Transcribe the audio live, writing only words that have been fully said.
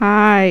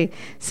right.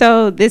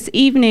 So this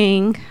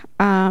evening,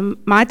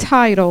 my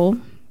title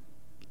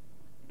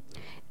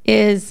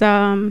is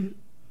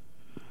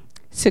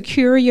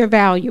Secure Your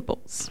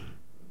Valuables.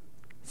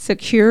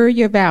 Secure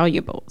Your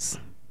Valuables.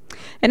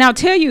 And I'll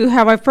tell you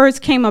how I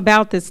first came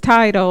about this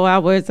title. I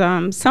was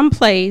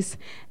someplace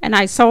and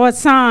I saw a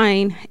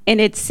sign and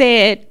it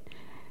said,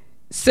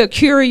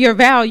 secure your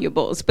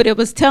valuables, but it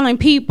was telling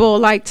people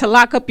like to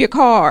lock up your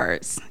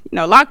cars,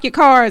 lock your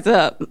cars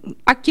up,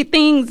 lock your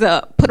things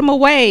up, put them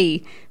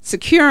away,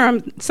 secure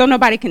them so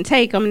nobody can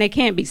take them and they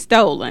can't be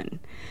stolen.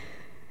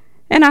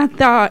 And I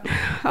thought,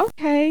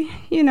 okay,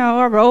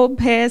 I rolled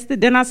past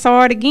it, then I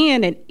saw it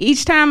again. And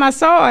each time I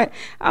saw it,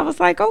 I was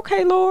like,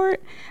 okay, Lord,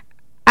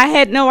 I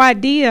had no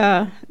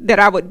idea that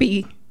I would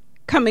be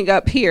coming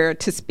up here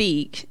to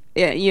speak,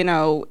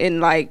 in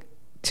like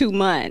 2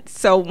 months.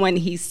 So when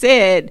he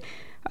said,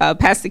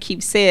 Pastor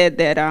Keith said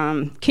that,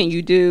 can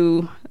you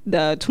do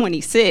the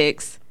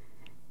 26th,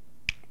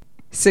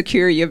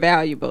 secure your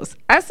valuables?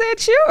 I said,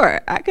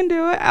 sure, I can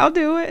do it. I'll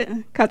do it,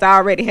 because I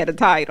already had a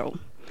title.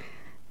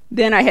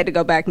 Then I had to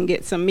go back and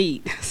get some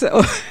meat.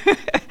 So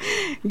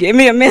give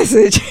me a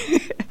message.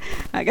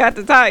 I got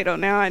the title.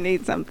 Now I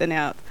need something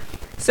else.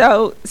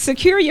 So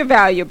secure your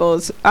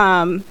valuables.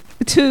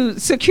 To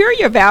secure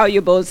your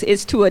valuables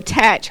is to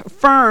attach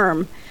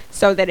firm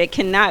so that it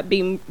cannot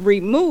be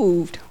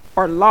removed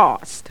or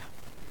lost.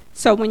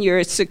 So when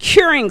you're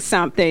securing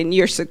something,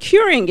 you're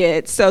securing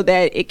it so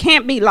that it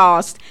can't be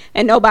lost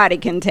and nobody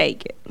can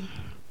take it.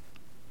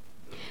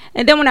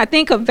 And then when I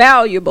think of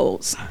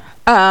valuables,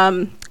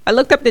 I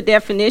looked up the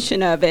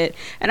definition of it,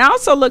 and I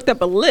also looked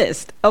up a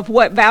list of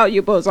what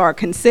valuables are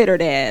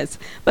considered as.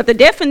 But the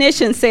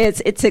definition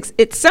says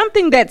it's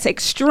something that's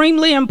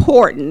extremely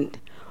important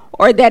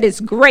or that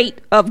is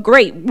of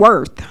great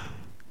worth.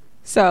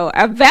 So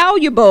our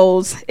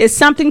valuables is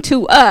something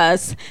to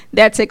us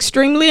that's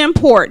extremely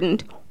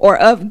important or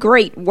of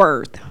great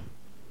worth.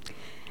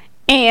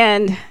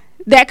 And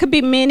that could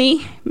be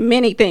many,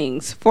 many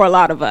things for a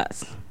lot of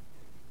us.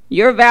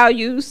 Your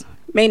values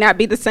may not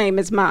be the same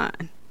as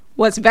mine.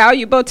 What's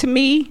valuable to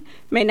me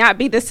may not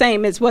be the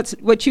same as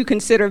what you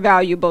consider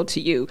valuable to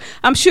you.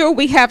 I'm sure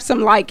we have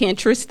some like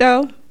interests,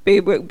 though,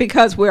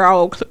 because we're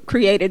all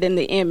created in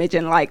the image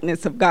and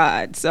likeness of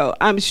God. So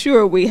I'm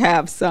sure we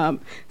have some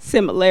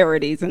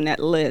similarities in that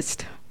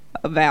list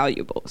of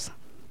valuables.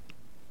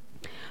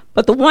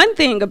 But the one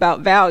thing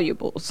about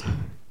valuables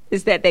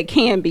is that they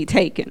can be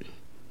taken.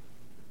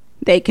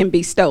 They can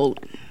be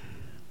stolen.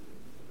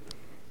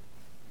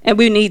 And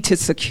we need to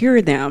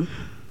secure them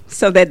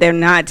so that they're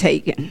not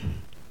taken.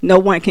 No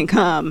one can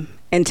come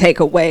and take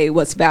away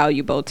what's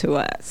valuable to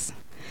us.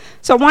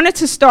 So I wanted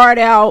to start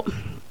out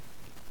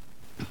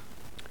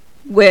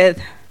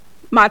with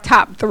my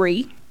top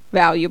 3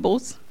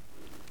 valuables.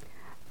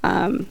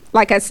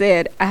 Like I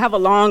said, I have a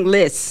long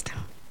list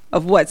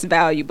of what's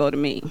valuable to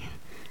me,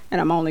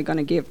 and I'm only going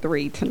to give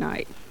 3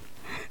 tonight.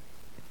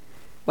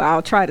 Well,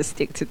 I'll try to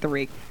stick to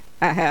 3.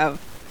 I have,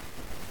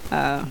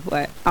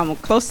 I'm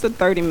close to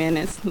 30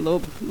 minutes, a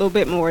little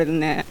bit more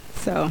than that,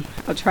 so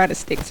I'll try to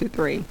stick to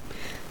 3.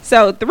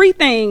 So 3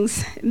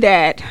 things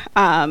that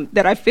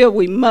I feel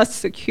we must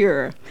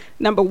secure.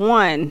 Number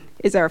 1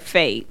 is our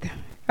faith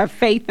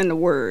in the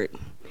Word.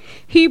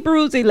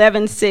 Hebrews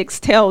 11:6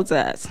 tells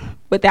us,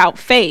 without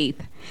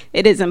faith,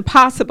 it is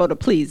impossible to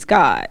please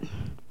God.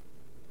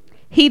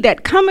 He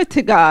that cometh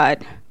to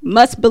God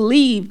must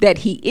believe that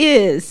he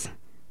is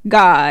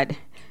God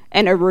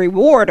and a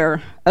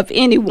rewarder of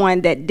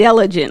anyone that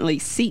diligently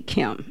seek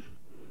him.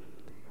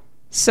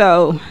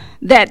 So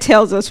that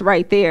tells us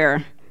right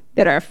there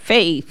that our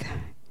faith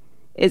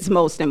is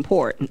most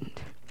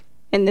important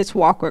in this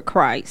walk with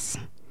Christ.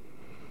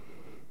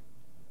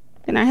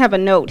 And I have a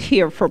note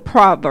here for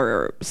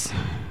Proverbs.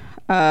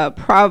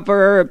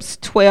 Proverbs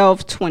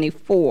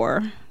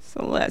 12:24.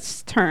 So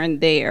let's turn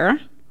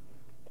there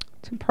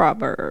to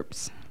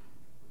Proverbs.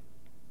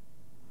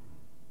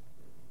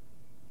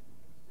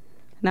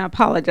 And I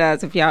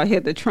apologize if y'all hear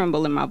the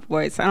tremble in my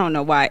voice. I don't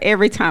know why.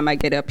 Every time I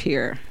get up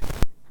here,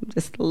 I'm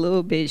just a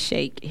little bit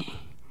shaky.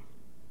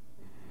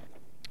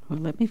 Well,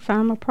 let me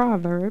find my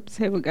Proverbs.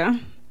 Here we go.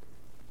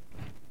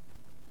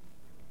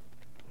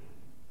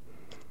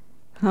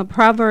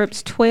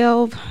 Proverbs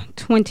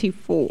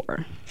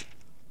 12:24.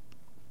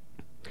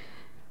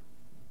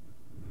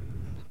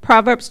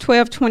 Proverbs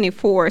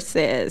 12:24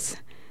 says,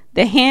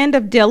 "The hand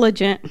of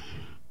diligent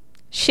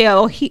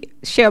shall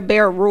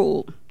bear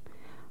rule,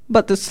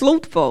 but the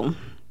slothful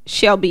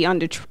shall be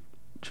under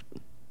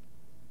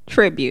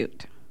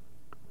tribute."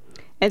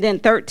 And then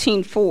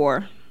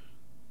 13:4.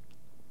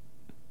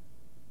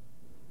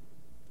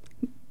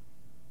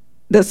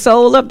 "The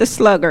soul of the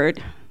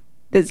sluggard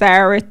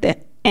desireth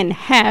and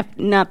hath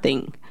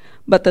nothing,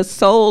 but the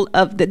soul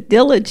of the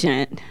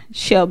diligent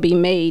shall be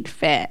made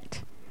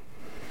fat."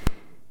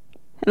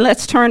 And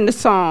let's turn to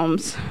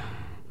Psalms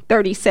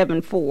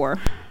 37:4.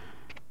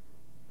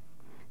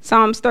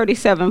 Psalms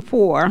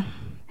 37:4.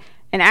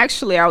 And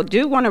actually, I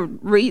do want to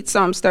read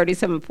Psalms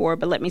 37:4,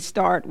 but let me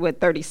start with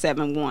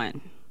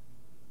 37:1.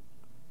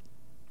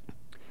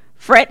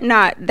 Fret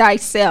not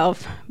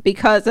thyself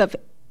because of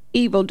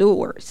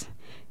evildoers,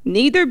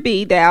 neither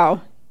be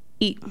thou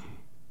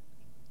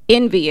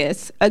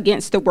envious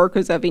against the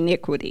workers of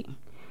iniquity,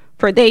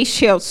 for they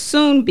shall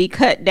soon be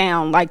cut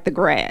down like the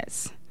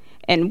grass,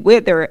 and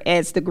wither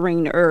as the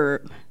green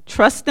herb.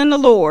 Trust in the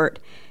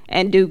Lord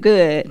and do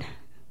good,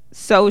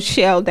 so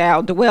shall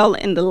thou dwell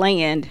in the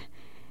land,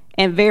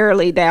 and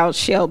verily thou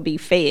shalt be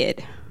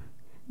fed.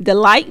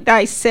 Delight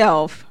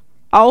thyself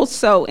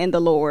also in the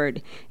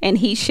Lord, and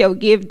he shall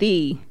give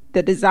thee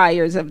the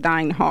desires of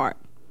thine heart.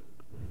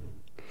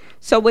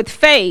 So with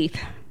faith,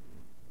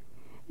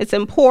 it's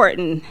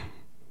important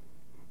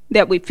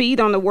that we feed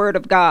on the word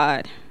of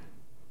God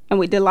and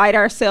we delight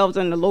ourselves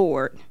in the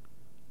Lord.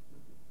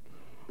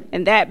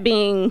 And that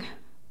being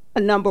a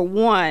number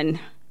one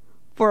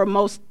for a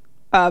most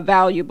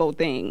valuable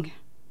thing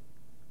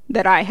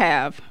that I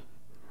have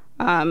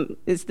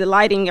is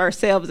delighting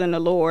ourselves in the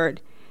Lord,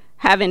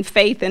 having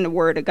faith in the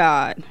word of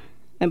God,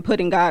 and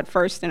putting God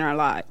first in our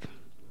life.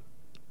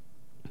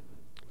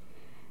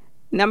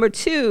 Number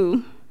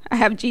two, I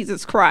have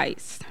Jesus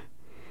Christ.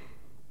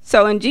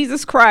 So in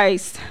Jesus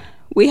Christ,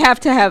 we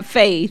have to have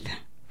faith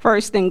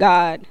first in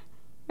God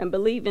and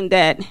believing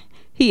that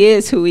he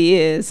is who he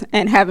is,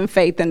 and having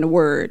faith in the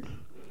word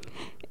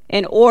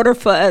in order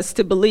for us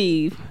to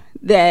believe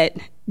that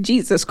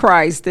Jesus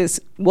Christ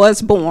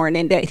was born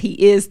and that he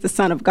is the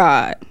Son of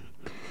God.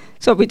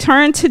 So we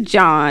turn to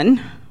John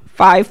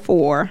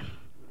 5:4.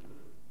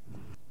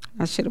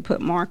 I should have put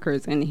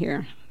markers in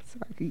here so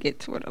I could get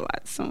to it a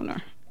lot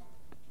sooner.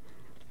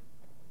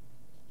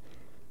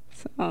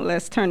 So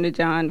let's turn to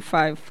John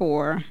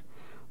 5:4,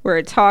 where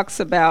it talks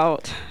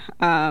about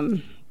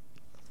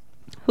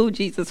who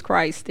Jesus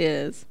Christ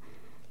is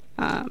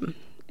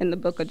in the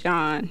book of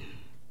John.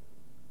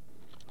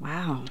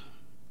 Wow.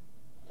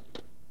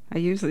 I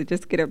usually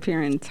just get up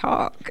here and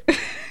talk.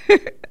 I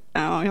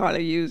don't know how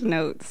to use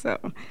notes. So,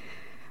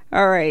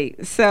 all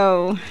right.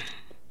 So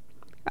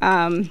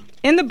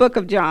in the book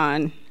of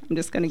John, I'm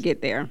just going to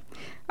get there.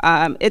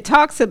 It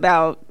talks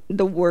about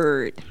the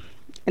Word,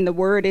 and the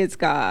Word is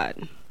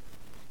God.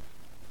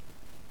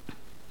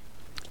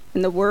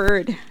 And the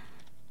Word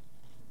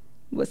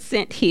was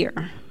sent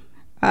here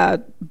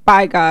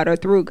by God or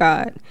through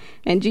God,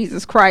 and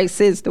Jesus Christ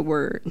is the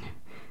Word.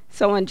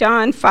 So in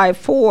John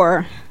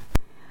 5:4,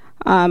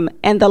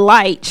 and the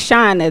light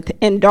shineth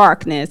in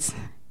darkness,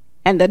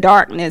 and the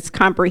darkness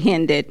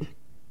comprehended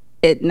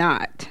it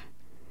not.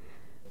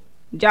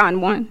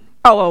 John 1.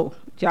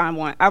 John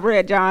 1. I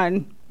read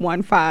John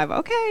 1:5.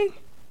 Okay.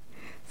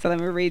 So let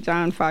me read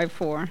John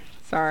 5:4.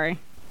 Sorry.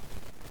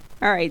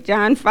 All right,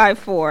 John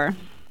 5:4.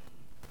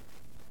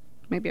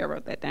 Maybe I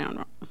wrote that down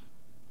wrong.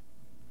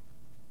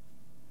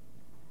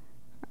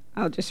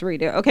 I'll just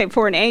read it. Okay,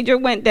 for an angel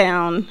went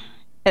down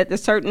at a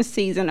certain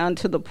season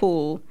unto the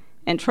pool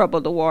and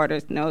troubled the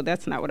waters. No,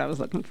 that's not what I was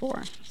looking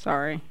for.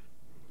 Sorry.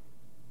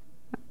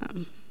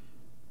 I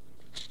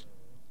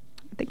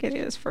think it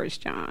is 1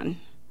 John.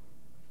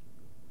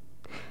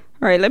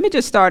 All right, let me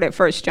just start at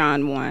 1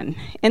 John 1.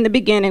 In the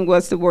beginning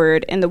was the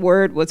Word, and the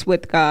Word was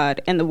with God,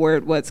 and the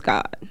Word was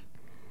God.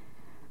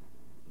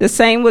 The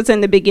same was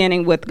in the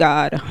beginning with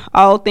God.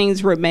 All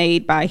things were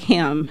made by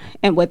him,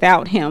 and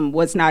without him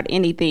was not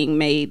anything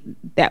made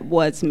that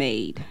was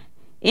made.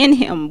 In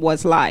him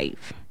was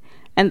life,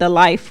 and the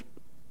life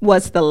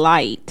was the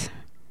light,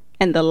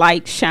 and the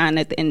light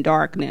shineth in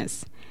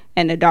darkness,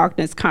 and the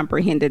darkness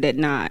comprehended it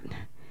not.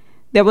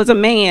 There was a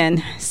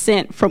man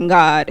sent from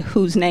God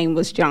whose name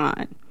was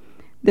John.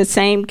 The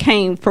same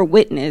came for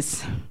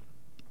witness,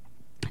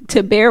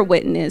 to bear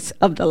witness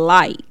of the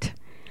light,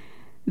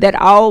 that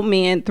all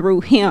men through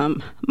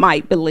him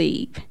might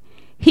believe.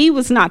 He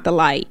was not the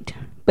light,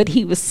 but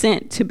he was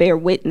sent to bear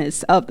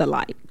witness of the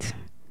light.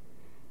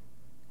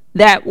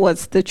 That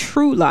was the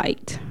true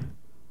light,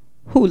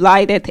 who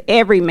lighteth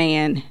every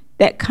man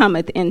that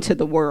cometh into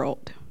the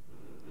world.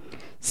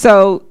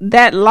 So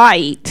that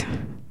light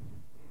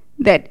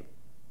that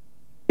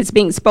is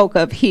being spoke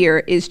of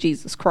here is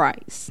Jesus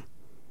Christ.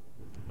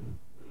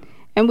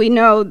 And we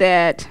know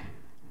that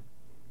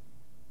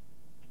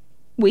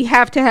we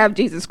have to have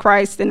Jesus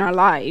Christ in our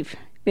life.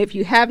 If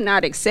you have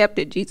not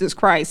accepted Jesus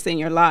Christ in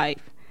your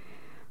life,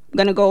 I'm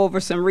going to go over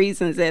some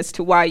reasons as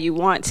to why you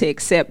want to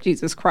accept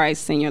Jesus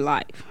Christ in your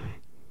life.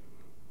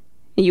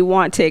 And you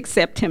want to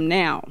accept him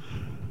now.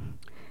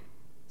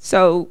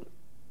 So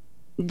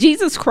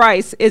Jesus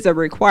Christ is a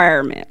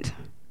requirement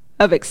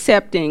of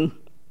accepting.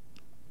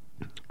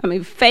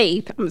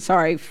 Faith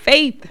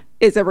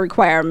is a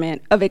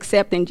requirement of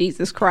accepting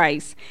Jesus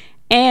Christ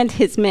and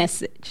his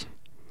message.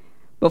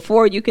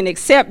 Before you can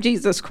accept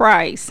Jesus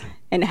Christ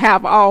and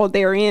have all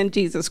therein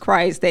Jesus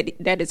Christ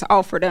that is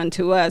offered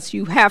unto us,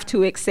 you have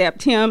to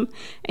accept him,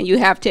 and you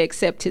have to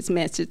accept his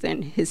message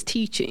and his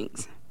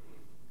teachings,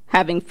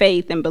 having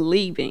faith and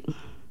believing.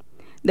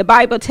 The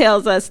Bible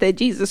tells us that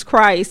Jesus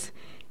Christ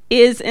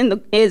is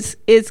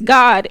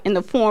God in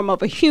the form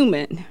of a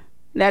human.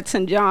 That's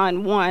in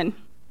John 1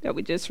 that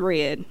we just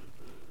read,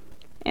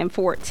 and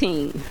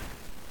 14.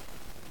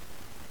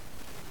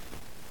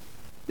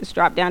 Just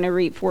drop down and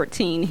read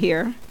 14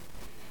 here.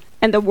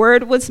 And the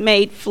Word was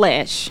made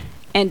flesh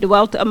and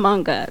dwelt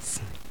among us,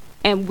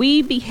 and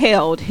we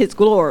beheld his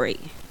glory,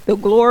 the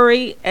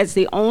glory as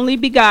the only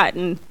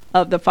begotten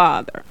of the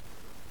Father,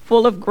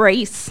 full of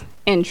grace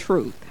and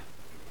truth.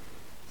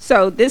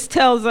 So this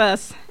tells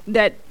us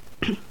that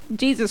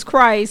Jesus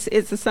Christ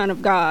is the Son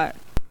of God,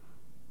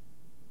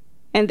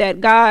 and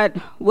that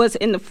God was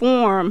in the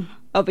form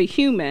of a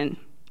human,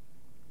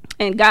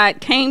 and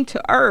God came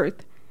to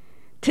earth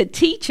to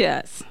teach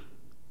us.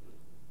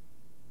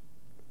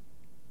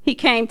 He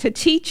came to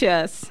teach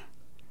us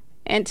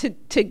and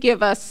to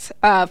give us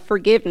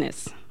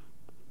forgiveness,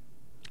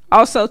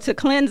 also to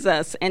cleanse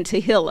us and to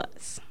heal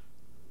us.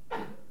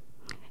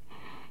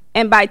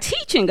 And by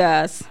teaching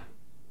us,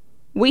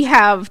 we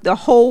have the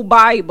whole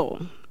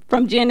Bible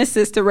from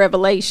Genesis to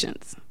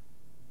Revelations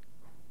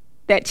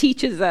that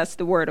teaches us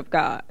the Word of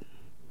God.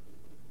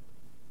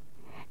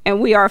 And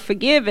we are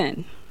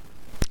forgiven.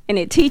 And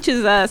it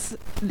teaches us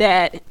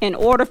that in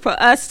order for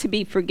us to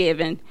be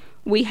forgiven,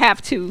 we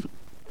have to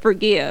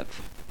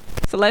forgive.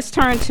 So let's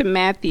turn to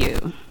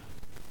Matthew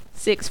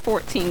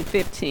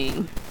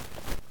 6:14-15.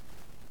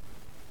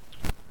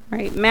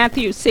 Right,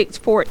 Matthew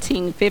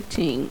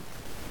 6:14-15.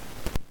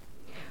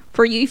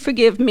 For ye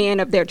forgive men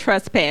of their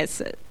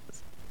trespasses,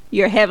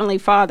 your heavenly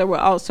Father will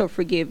also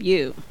forgive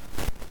you.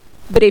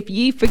 But if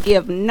ye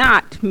forgive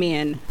not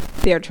men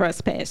their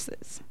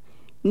trespasses,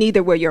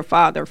 neither will your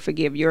Father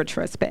forgive your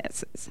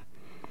trespasses.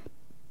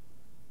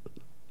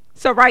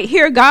 So right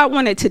here, God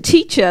wanted to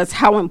teach us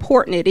how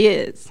important it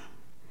is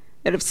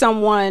that if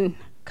someone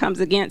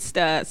comes against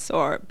us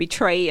or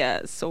betray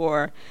us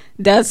or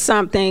does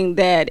something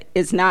that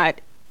is not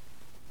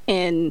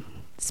in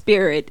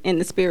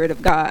the spirit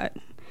of God,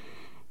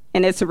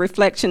 and it's a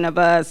reflection of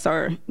us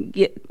or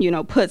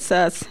puts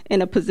us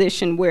in a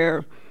position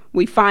where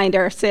we find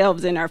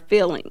ourselves in our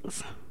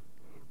feelings,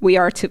 we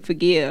are to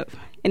forgive.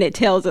 And it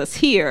tells us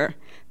here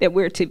that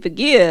we're to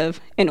forgive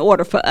in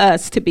order for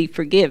us to be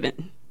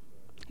forgiven.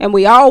 And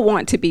we all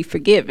want to be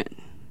forgiven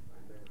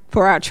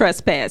for our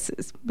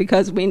trespasses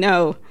because we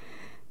know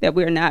that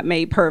we're not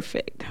made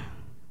perfect.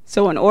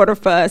 So in order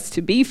for us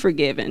to be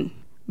forgiven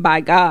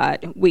by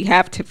God, we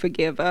have to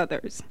forgive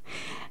others.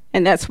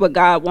 And that's what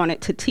God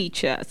wanted to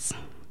teach us.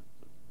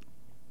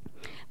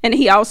 And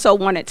he also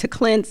wanted to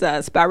cleanse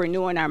us by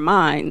renewing our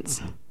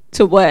minds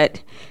to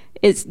what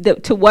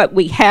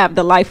we have,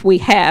 the life we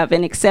have,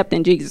 and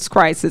accepting Jesus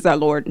Christ as our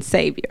Lord and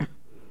Savior.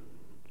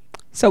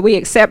 So we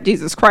accept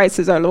Jesus Christ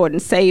as our Lord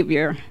and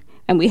Savior,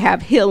 and we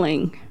have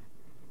healing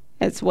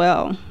as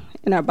well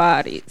in our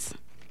bodies.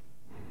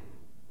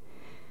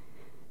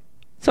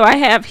 So I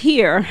have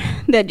here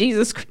that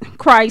Jesus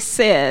Christ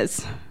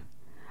says,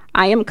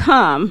 I am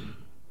come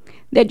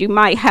that you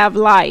might have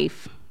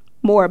life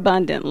more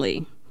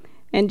abundantly.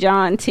 In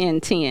John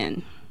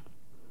 10:10.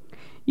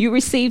 You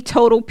receive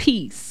total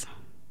peace.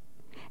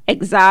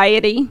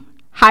 Anxiety,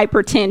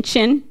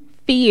 hypertension,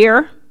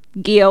 fear,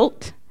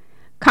 guilt,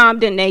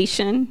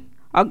 condemnation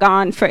are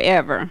gone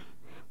forever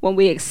when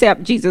we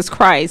accept Jesus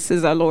Christ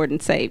as our Lord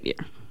and Savior.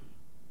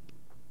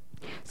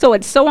 So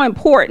it's so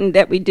important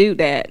that we do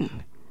that,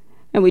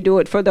 and we do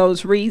it for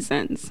those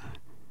reasons,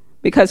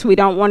 because we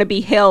don't want to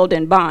be held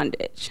in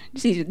bondage.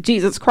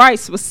 Jesus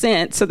Christ was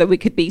sent so that we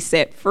could be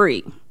set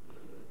free.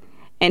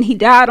 And he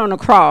died on the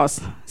cross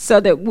so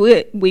that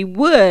we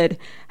would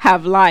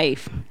have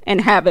life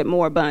and have it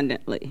more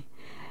abundantly.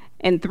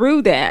 And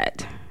through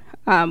that,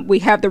 we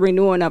have the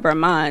renewing of our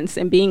minds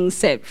and being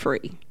set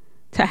free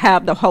to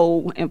have the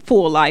whole and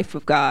full life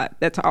of God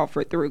that's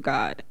offered through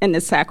God and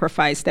the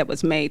sacrifice that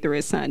was made through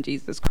his Son,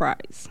 Jesus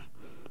Christ.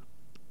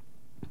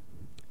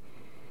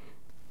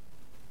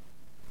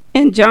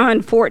 In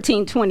John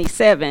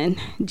 14:27,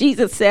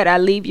 Jesus said, I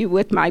leave you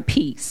with my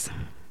peace.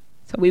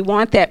 So we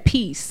want that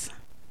peace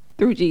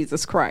through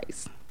Jesus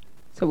Christ.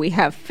 So we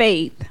have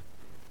faith,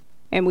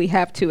 and we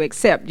have to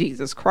accept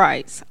Jesus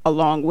Christ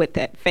along with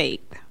that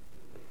faith.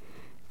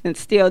 And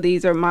still,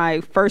 these are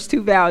my first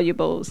two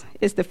valuables,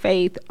 is the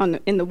faith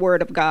in the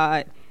Word of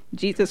God,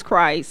 Jesus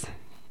Christ,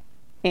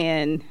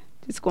 and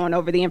just going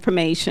over the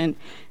information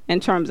in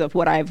terms of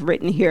what I've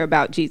written here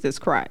about Jesus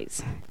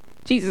Christ.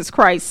 Jesus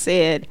Christ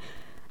said,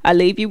 I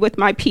leave you with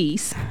my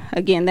peace.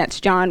 Again, that's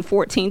John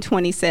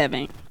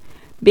 14:27.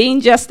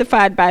 Being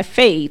justified by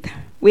faith,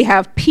 we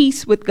have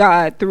peace with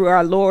God through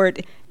our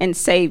Lord and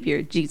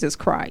Savior, Jesus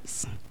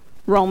Christ.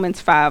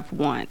 Romans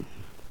 5:1.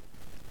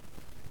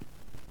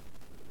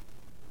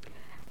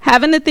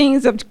 Having the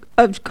things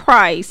of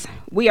Christ,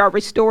 we are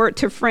restored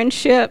to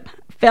friendship,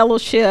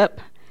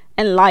 fellowship,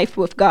 and life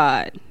with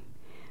God,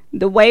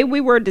 the way we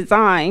were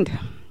designed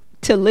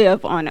to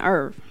live on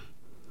earth.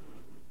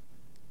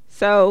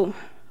 So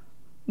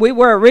we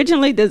were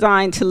originally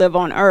designed to live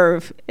on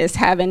earth as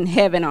having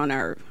heaven on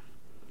earth.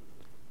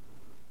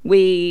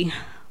 We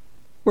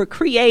were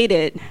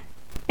created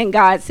in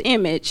God's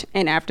image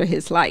and after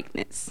his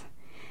likeness.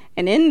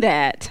 And in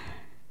that,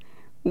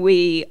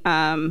 we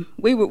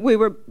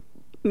were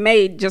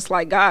made just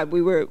like God.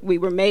 We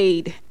were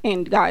made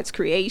in God's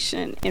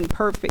creation, in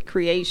perfect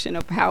creation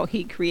of how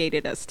he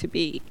created us to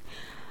be.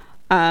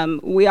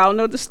 We all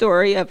know the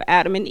story of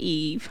Adam and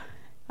Eve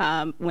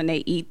when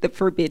they eat the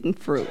forbidden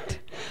fruit.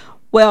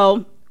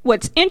 Well,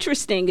 what's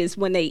interesting is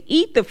when they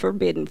eat the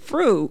forbidden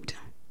fruit,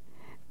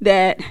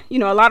 that, a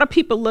lot of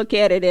people look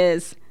at it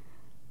as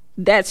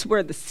that's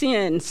where the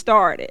sin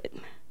started.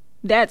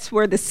 That's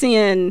where the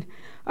sin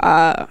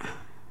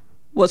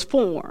was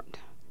formed,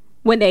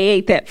 when they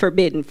ate that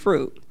forbidden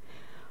fruit.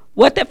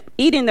 What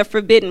eating the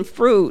forbidden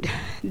fruit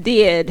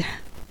did,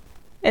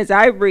 as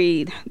I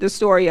read the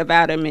story of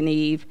Adam and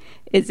Eve,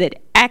 is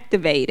it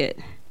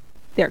activated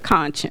their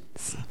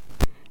conscience.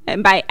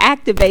 And by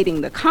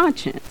activating the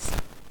conscience,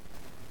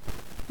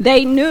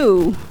 they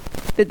knew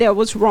that there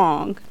was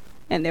wrong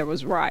and there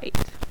was right.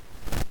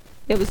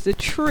 It was the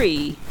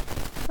tree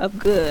of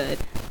good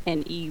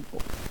and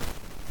evil.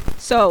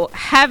 So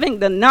having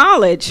the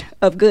knowledge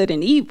of good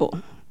and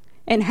evil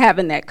and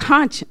having that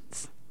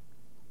conscience,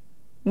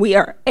 we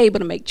are able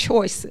to make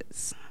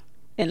choices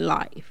in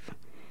life.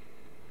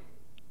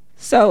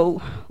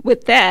 So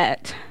with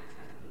that,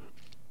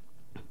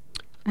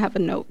 I have a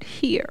note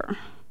here.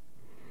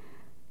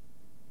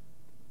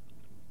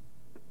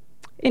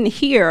 In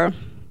here,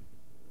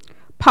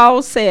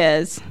 Paul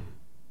says,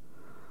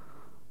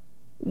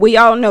 we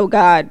all know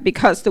God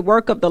because the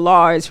work of the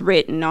law is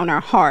written on our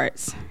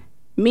hearts,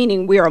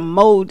 meaning we are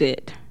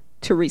molded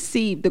to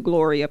receive the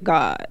glory of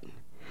God.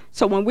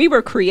 So when we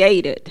were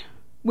created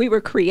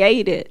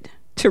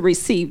to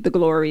receive the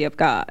glory of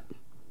God.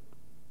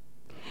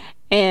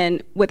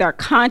 And with our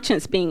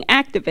conscience being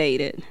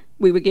activated,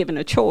 we were given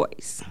a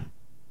choice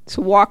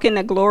to walk in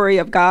the glory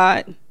of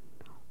God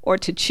or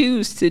to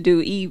choose to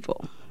do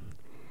evil.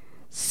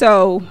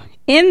 So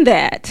in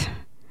that,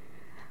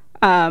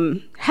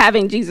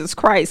 having Jesus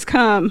Christ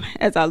come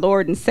as our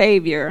Lord and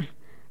Savior,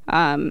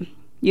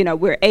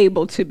 we're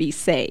able to be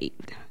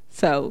saved.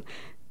 So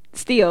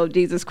still,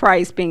 Jesus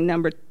Christ being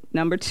number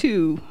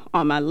 2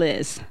 on my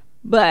list,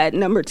 but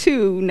number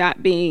 2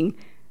 not being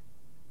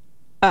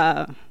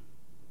the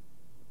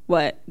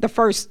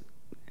first,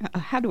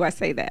 how do I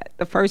say that?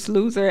 The first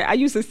loser. I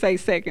used to say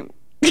second.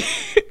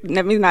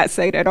 Let me not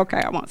say that.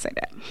 Okay, I won't say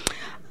that.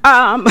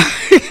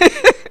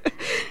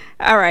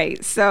 All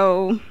right,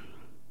 so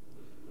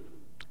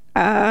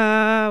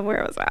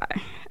where was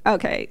I?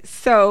 Okay,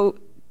 so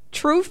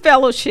true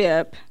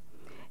fellowship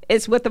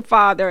is with the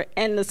Father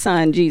and the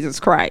Son, Jesus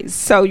Christ.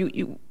 So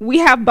we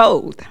have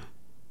both.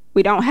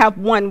 We don't have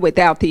one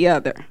without the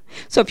other.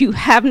 So if you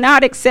have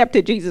not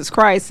accepted Jesus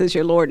Christ as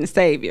your Lord and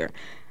Savior,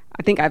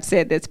 I think I've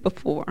said this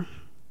before,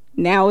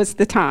 now is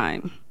the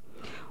time.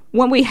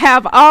 When we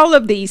have all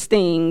of these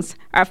things,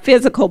 our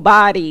physical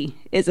body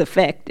is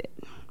affected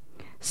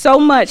so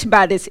much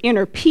by this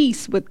inner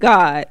peace with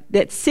God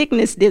that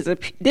sickness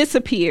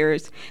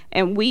disappears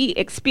and we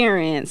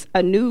experience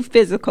a new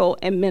physical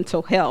and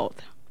mental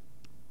health.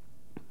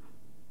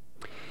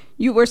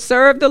 You will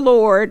serve the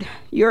Lord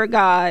your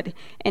God,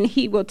 and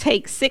he will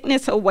take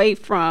sickness away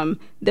from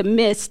the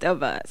midst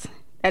of us.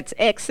 That's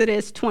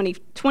Exodus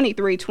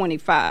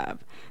 23:25.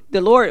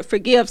 The Lord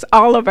forgives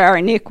all of our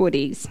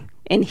iniquities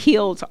and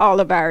heals all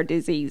of our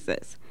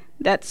diseases.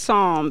 That's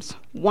Psalms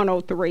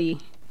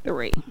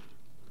 103:3.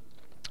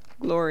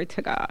 Glory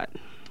to God.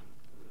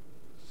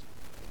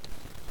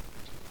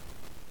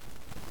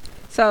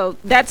 So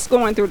that's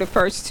going through the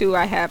first 2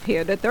 I have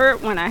here. The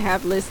third one I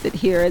have listed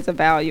here as a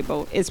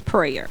valuable is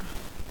prayer.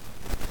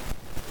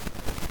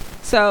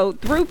 So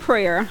through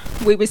prayer,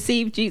 we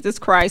receive Jesus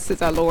Christ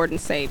as our Lord and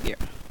Savior.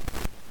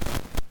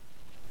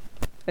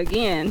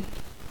 Again,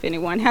 if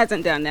anyone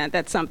hasn't done that,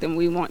 that's something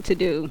we want to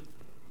do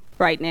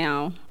right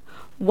now.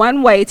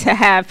 One way to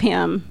have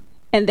him,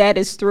 and that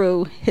is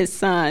through his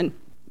Son,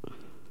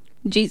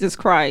 Jesus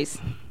Christ.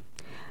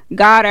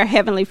 God, our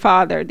Heavenly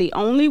Father, the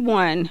only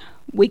one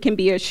we can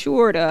be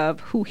assured of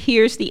who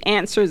hears the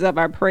answers of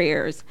our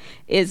prayers,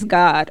 is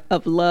God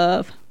of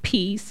love,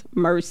 peace,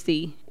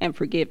 mercy, and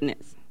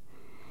forgiveness.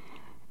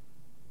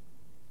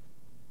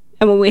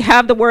 And when we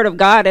have the Word of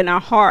God in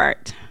our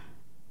heart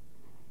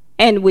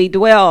and we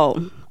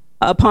dwell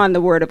upon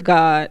the Word of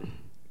God,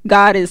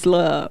 God is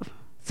love.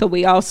 So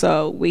we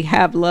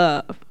have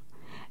love,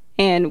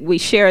 and we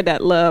share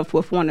that love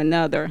with one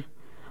another.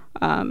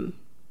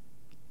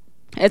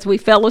 As we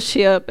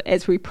fellowship,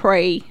 as we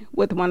pray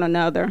with one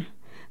another,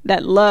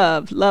 that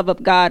love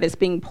of God is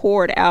being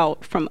poured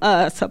out from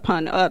us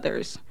upon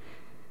others.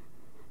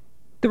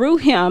 Through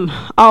him,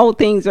 all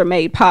things are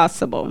made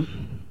possible.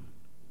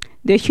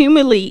 The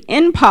humanly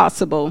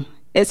impossible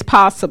is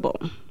possible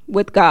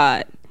with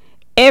God.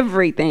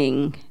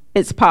 Everything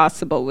is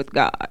possible with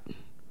God.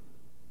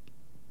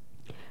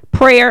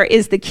 Prayer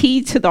is the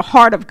key to the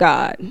heart of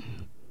God.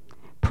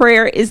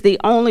 Prayer is the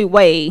only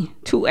way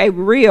to a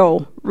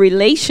real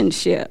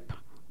relationship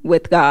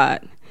with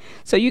God.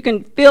 So you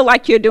can feel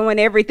like you're doing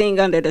everything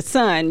under the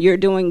sun. You're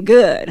doing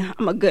good.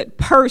 I'm a good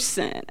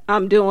person.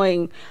 I'm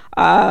doing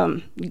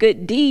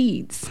good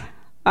deeds.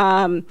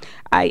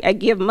 I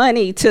give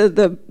money to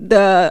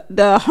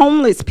the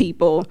homeless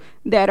people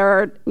that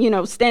are,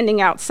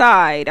 standing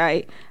outside.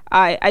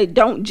 I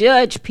don't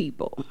judge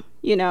people,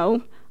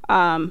 but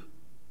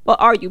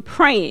are you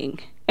praying?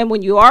 And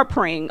when you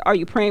are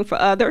you praying for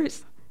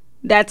others?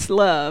 That's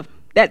love.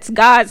 That's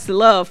God's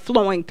love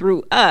flowing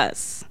through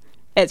us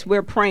as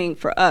we're praying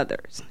for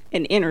others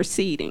and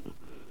interceding.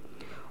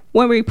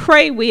 When we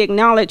pray, we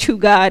acknowledge who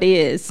God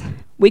is.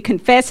 We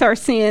confess our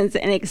sins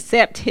and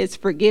accept his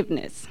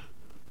forgiveness.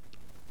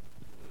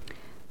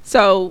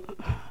 So,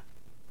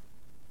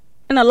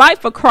 in the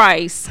life of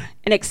Christ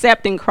and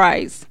accepting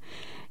Christ,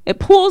 it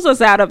pulls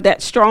us out of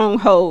that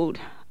stronghold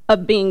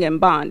of being in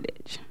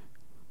bondage,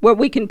 where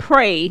we can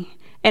pray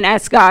and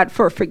ask God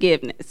for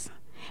forgiveness.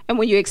 And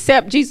when you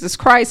accept Jesus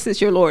Christ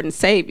as your Lord and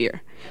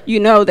Savior, you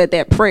know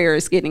that prayer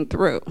is getting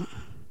through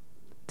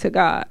to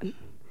God,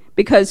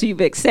 because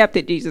you've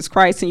accepted Jesus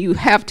Christ, and you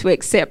have to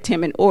accept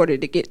him in order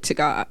to get to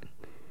God.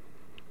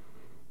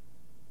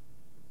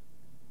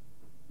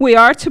 We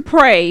are to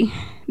pray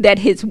that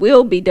his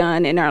will be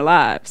done in our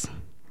lives,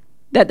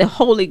 that the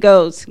Holy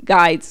Ghost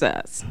guides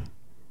us.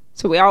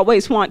 So we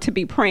always want to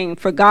be praying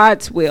for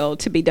God's will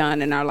to be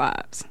done in our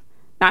lives,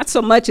 not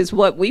so much as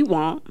what we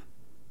want,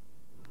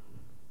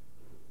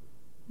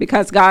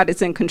 because God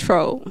is in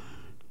control.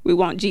 We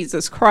want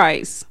Jesus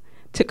Christ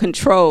to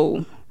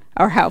control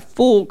or have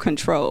full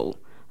control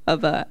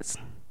of us.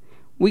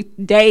 We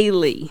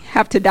daily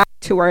have to die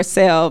to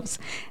ourselves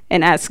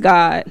and ask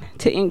God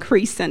to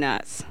increase in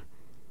us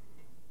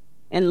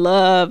in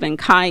love and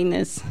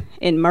kindness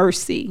and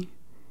mercy,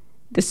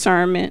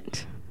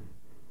 discernment.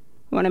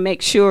 We want to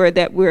make sure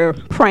that we're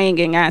praying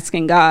and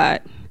asking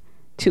God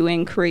to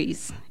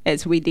increase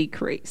as we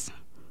decrease.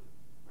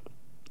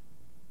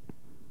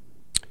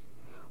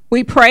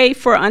 We pray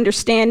for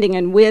understanding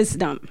and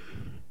wisdom.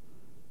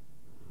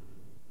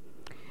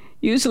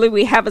 Usually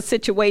we have a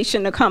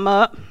situation to come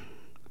up.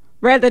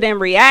 Rather than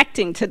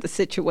reacting to the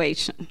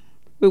situation,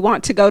 we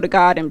want to go to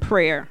God in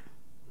prayer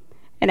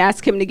and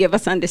ask him to give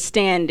us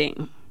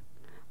understanding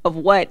of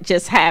what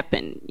just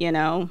happened,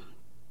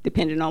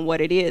 depending on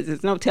what it is.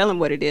 There's no telling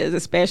what it is,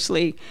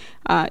 especially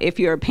if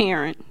you're a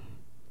parent.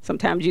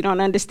 Sometimes you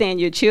don't understand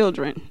your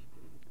children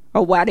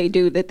or why they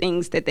do the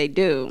things that they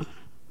do.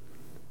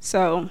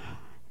 So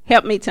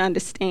help me to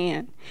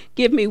understand.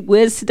 Give me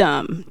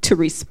wisdom to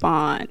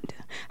respond.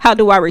 How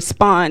do I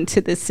respond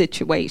to this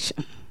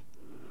situation?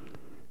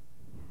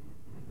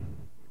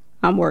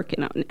 I'm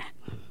working on that.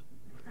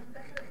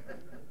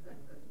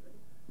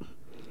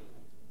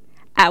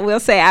 I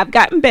will say I've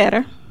gotten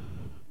better.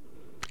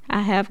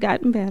 I have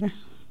gotten better.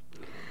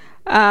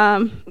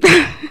 All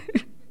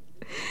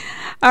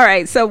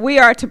right, so we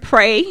are to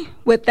pray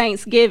with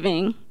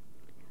thanksgiving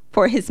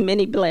for his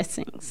many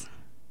blessings.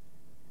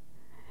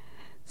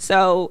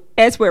 So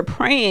as we're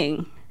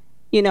praying,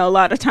 a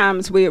lot of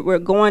times we're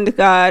going to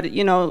God.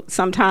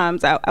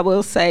 Sometimes I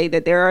will say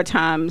that there are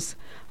times,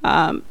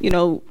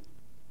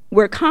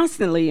 we're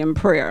constantly in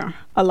prayer,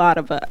 a lot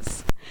of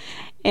us.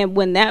 And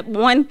when that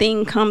one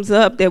thing comes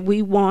up that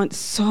we want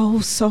so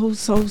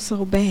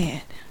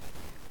bad,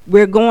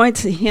 we're going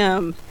to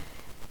him,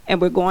 and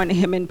we're going to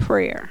him in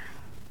prayer,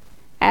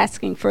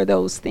 asking for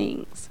those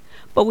things.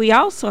 But we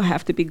also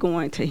have to be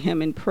going to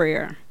him in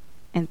prayer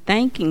and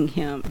thanking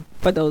him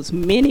for those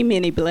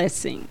many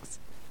blessings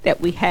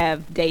that we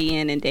have day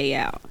in and day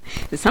out.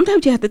 And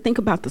sometimes you have to think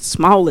about the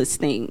smallest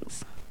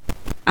things.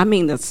 I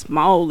mean, the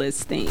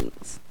smallest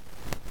things.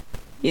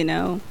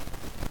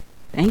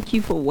 Thank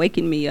you for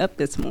waking me up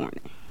this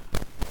morning.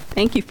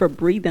 Thank you for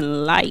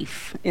breathing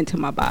life into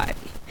my body.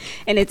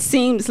 And it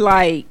seems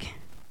like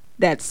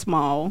that's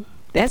small.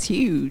 That's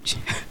huge.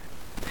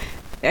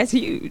 That's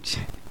huge.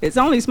 It's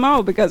only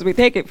small because we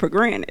take it for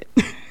granted.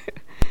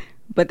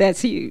 But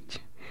that's huge.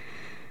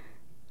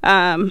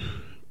 So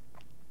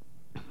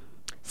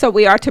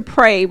we are to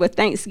pray with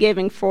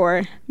thanksgiving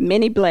for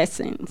many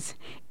blessings,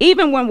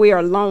 even when we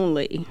are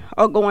lonely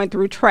or going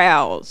through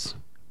trials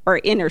or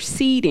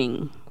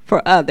interceding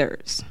for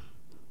others.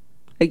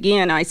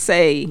 Again, I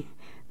say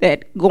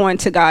that going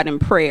to God in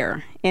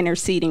prayer,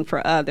 interceding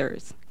for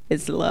others,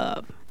 is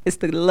love. It's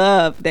the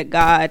love that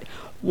God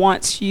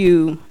wants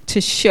you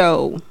to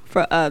show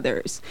for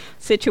others.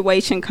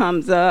 Situation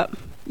comes up,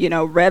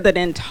 rather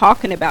than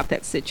talking about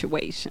that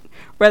situation,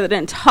 rather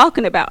than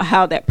talking about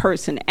how that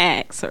person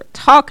acts or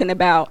talking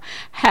about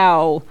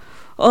how,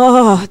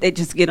 they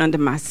just get under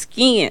my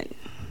skin.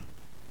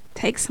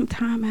 Take some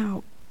time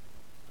out.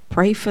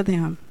 Pray for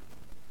them.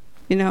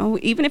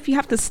 Even if you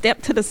have to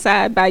step to the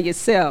side by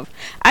yourself,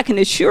 I can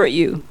assure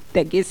you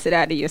that gets it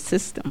out of your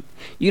system.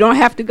 You don't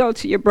have to go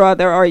to your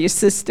brother or your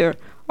sister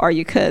or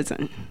your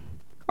cousin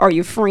or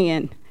your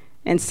friend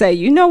and say,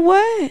 you know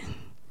what?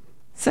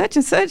 Such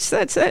and such,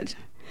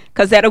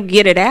 because that'll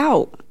get it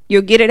out.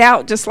 You'll get it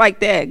out just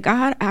like that.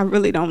 God, I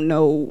really don't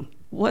know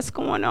what's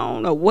going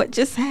on or what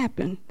just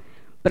happened,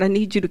 but I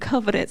need you to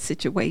cover that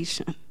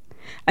situation.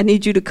 I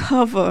need you to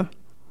cover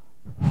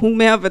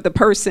whomever the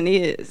person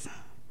is.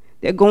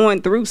 They're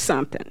going through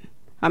something.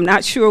 I'm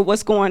not sure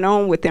what's going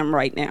on with them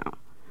right now.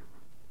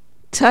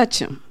 touch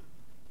them,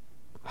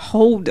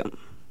 hold them.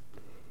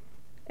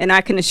 And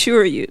I can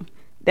assure you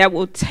that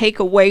will take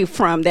away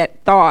from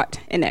that thought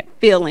and that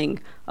feeling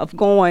of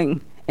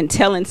going and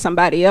telling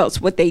somebody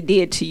else what they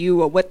did to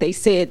you or what they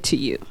said to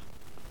you.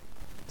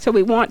 So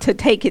we want to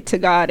take it to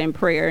God in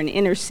prayer and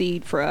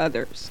intercede for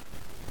others.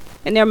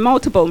 And there are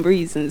multiple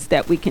reasons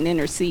that we can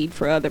intercede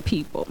for other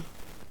people.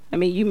 I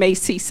mean, you may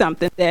see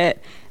something that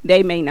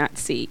they may not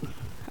see.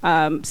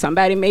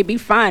 Somebody may be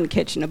fine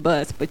catching a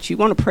bus, but you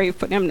want to pray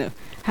for them to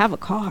have a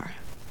car.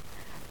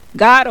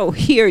 God will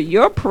hear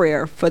your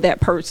prayer for that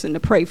person to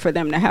pray for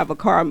them to have a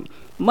car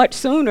much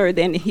sooner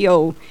than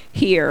he'll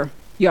hear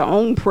your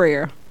own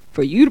prayer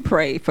for you to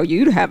pray for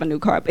you to have a new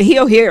car. But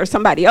he'll hear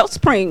somebody else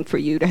praying for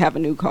you to have a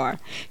new car.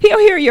 He'll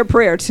hear your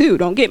prayer too,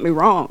 don't get me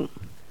wrong.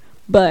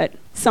 But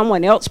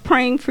someone else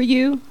praying for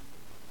you,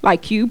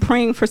 like you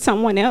praying for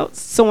someone else,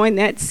 sowing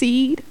that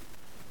seed,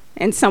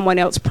 and someone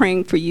else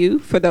praying for you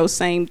for those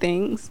same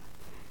things.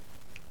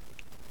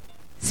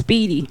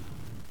 Speedy.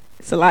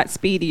 It's a lot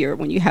speedier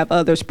when you have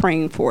others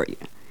praying for you.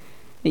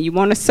 And you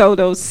want to sow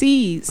those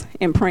seeds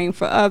in praying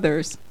for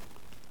others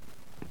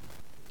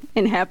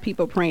and have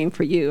people praying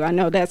for you. I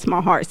know that's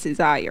my heart's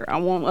desire. I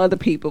want other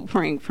people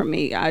praying for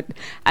me. I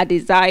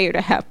desire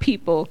to have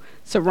people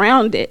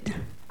surrounded.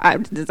 I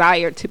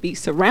desire to be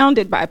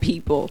surrounded by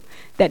people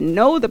that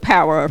know the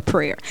power of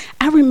prayer.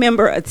 I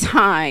remember a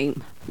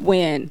time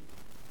when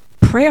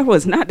prayer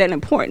was not that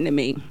important to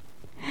me.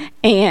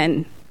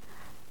 And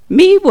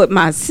me with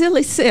my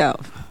silly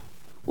self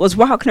was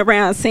walking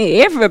around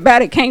saying,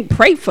 everybody can't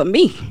pray for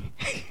me.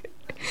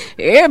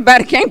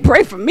 Everybody can't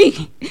pray for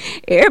me.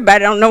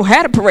 Everybody don't know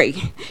how to pray.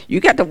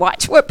 You got to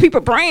watch what people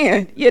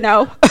praying, you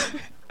know.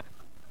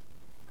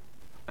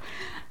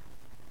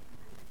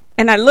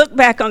 And I look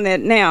back on that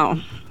now,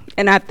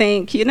 and I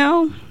think, you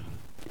know,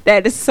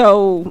 that is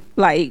so,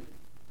 like,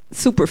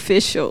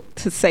 superficial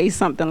to say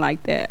something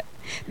like that.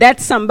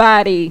 That's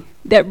somebody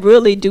that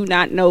really do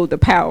not know the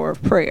power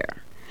of prayer.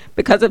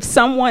 Because if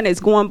someone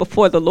is going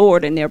before the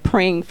Lord and they're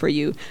praying for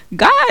you,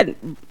 God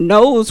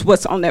knows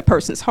what's on that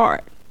person's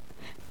heart.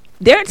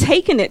 They're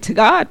taking it to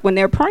God when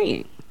they're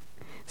praying.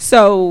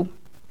 So,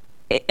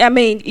 I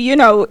mean, you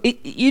know,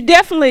 you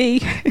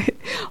definitely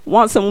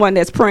want someone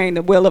that's praying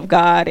the will of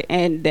God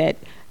and that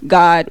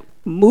God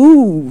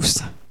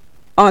moves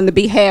on the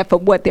behalf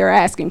of what they're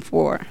asking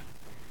for.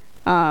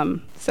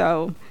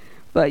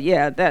 But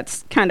yeah,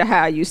 that's kind of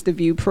how I used to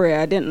view prayer.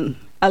 I didn't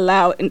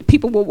allow, and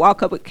people will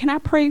walk up with, can I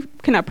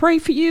pray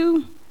for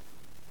you?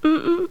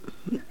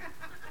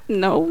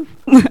 No.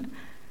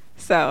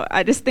 So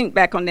I just think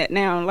back on that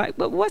now and like,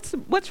 but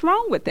what's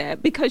wrong with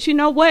that? Because you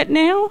know what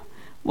now?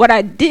 What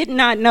I did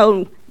not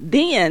know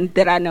then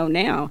that I know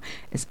now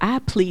is I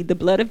plead the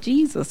blood of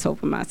Jesus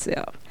over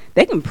myself.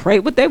 They can pray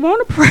what they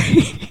want to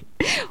pray.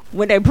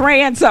 When they're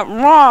praying something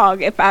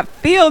wrong, if I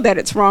feel that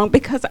it's wrong,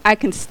 because I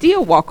can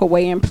still walk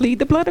away and plead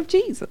the blood of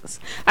Jesus.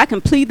 I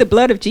can plead the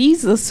blood of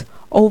Jesus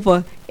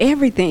over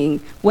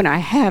everything when I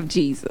have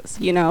Jesus,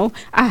 you know.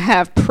 I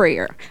have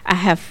prayer. I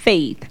have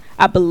faith.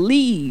 I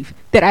believe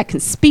that I can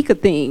speak a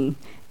thing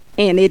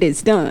and it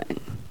is done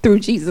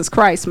through Jesus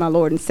Christ, my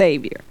Lord and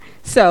Savior.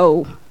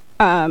 So,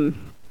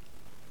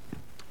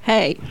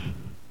 hey,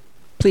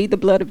 plead the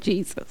blood of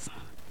Jesus.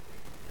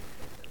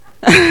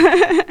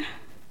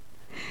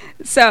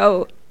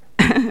 So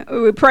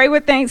we pray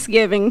with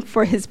thanksgiving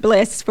for his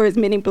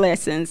many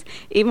blessings,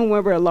 even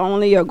when we're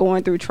lonely or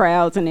going through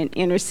trials, and in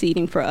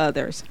interceding for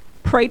others.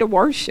 Pray to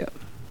worship.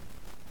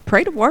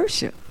 Pray to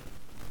worship.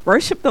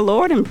 Worship the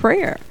Lord in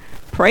prayer.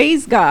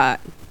 Praise God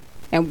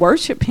and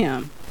worship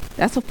him.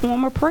 That's a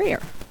form of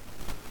prayer.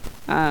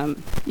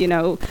 You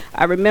know,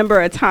 I remember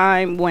a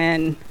time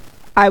when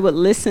I would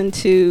listen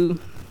to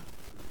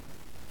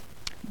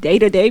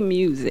day-to-day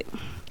music.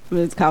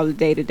 It's called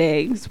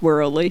day-to-day. It's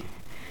worldly.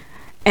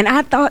 And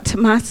I thought to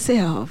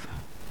myself,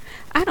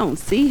 I don't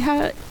see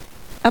how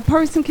a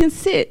person can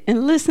sit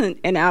and listen.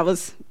 And I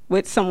was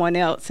with someone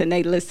else, and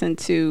they listened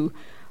to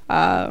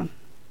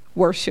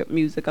worship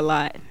music a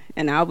lot.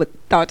 And I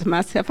thought to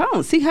myself, I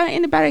don't see how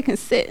anybody can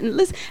sit and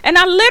listen. And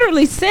I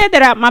literally said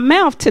that out my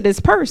mouth to this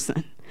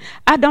person.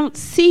 I don't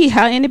see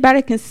how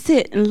anybody can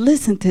sit and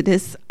listen to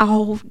this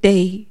all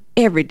day,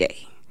 every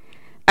day.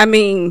 I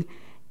mean,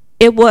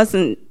 it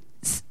wasn't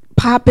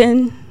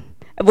popping,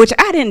 which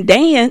I didn't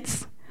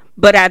dance,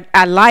 but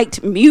I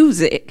liked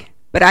music,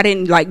 but I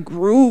didn't like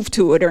groove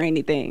to it or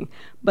anything.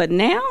 But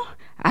now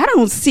I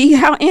don't see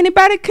how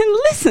anybody can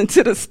listen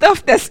to the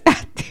stuff that's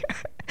out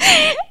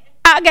there.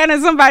 I got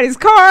in somebody's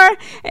car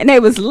and they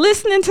was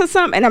listening to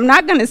something, and I'm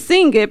not going to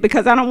sing it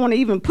because I don't want to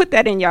even put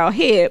that in y'all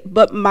head,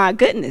 but my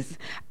goodness,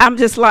 I'm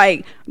just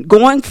like,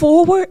 going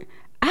forward,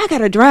 I got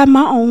to drive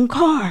my own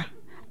car.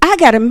 I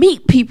got to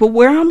meet people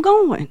where I'm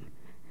going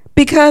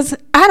because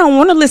I don't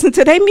want to listen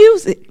to their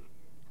music.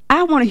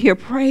 I want to hear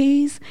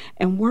praise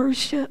and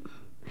worship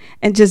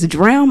and just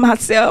drown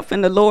myself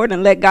in the Lord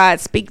and let God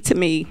speak to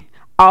me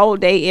all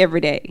day,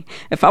 every day.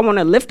 If I want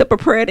to lift up a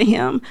prayer to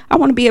him, I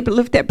want to be able to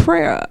lift that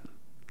prayer up.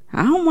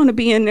 I don't want to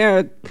be in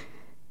there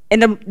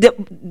and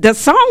the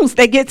songs,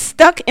 they get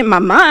stuck in my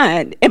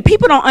mind, and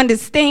people don't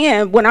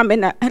understand when I'm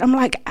and I'm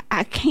like,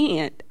 I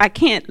can't I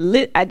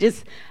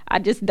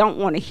just don't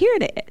want to hear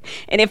that.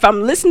 And if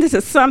I'm listening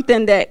to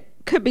something that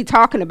could be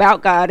talking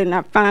about God, and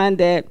I find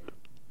that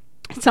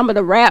some of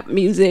the rap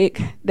music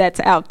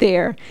that's out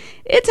there,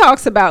 it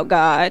talks about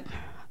God,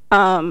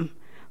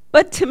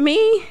 but to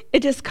me,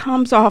 it just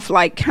comes off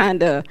like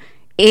kind of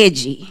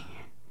edgy,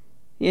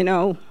 you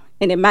know.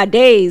 And in my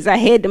days, I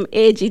had them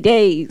edgy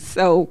days,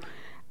 so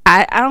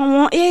I don't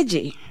want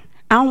edgy.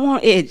 I don't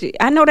want edgy.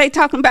 I know they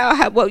talking about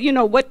how, well, you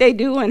know, what they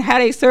do and how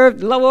they serve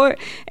the Lord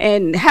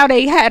and how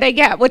they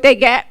got what they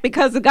got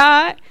because of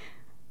God,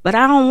 but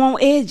I don't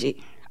want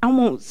edgy. I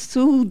want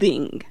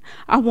soothing.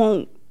 I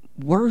want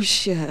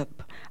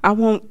worship. I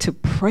want to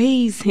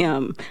praise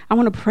him. I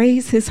want to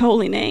praise his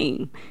holy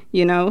name,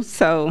 you know.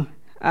 So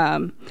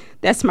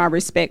that's my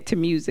respect to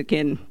music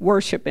and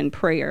worship and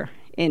prayer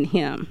in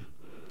him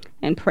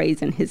and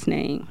praising his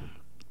name.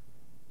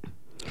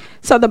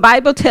 So the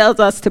Bible tells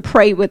us to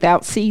pray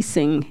without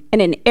ceasing,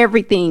 and in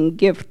everything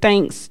give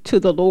thanks to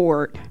the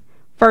Lord.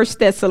 1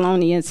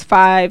 Thessalonians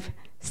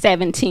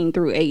 5:17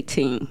 through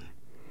 18.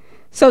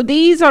 So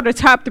these are the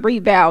top 3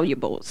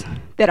 valuables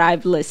that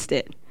I've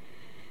listed.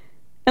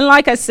 And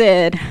like I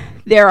said,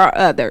 there are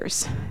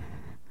others.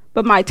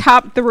 But my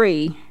top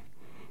 3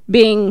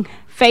 being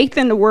faith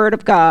in the Word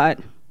of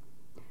God,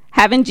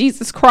 having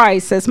Jesus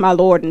Christ as my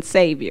Lord and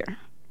Savior,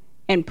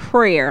 and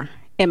prayer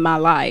in my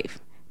life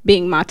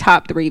being my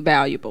top 3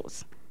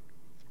 valuables.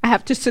 I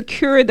have to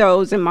secure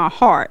those in my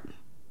heart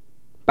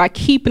by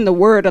keeping the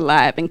Word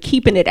alive and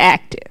keeping it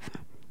active.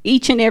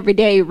 Each and every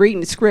day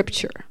reading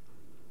Scripture,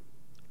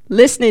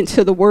 listening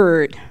to the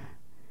Word,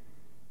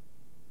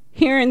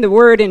 hearing the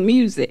Word in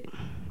music,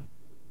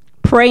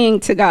 praying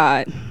to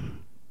God.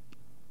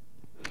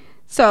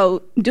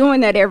 So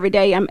doing that every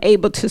day, I'm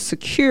able to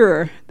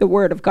secure the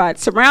Word of God,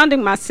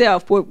 surrounding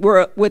myself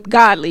with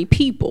godly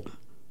people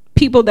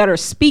that are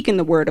speaking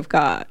the Word of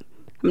God.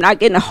 I'm not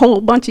getting a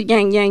whole bunch of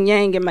yang, yang,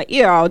 yang in my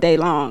ear all day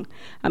long.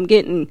 I'm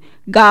getting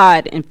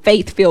God and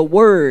faith-filled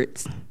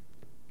words.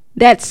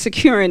 That's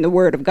securing the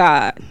Word of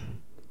God.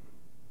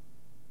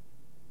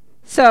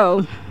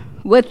 So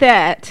with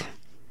that,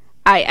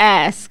 I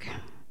ask,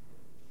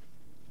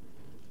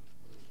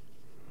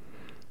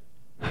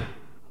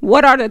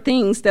 what are the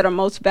things that are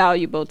most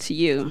valuable to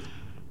you?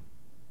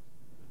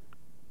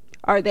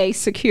 Are they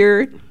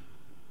secured?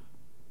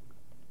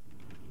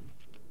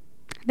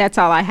 That's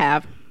all I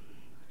have.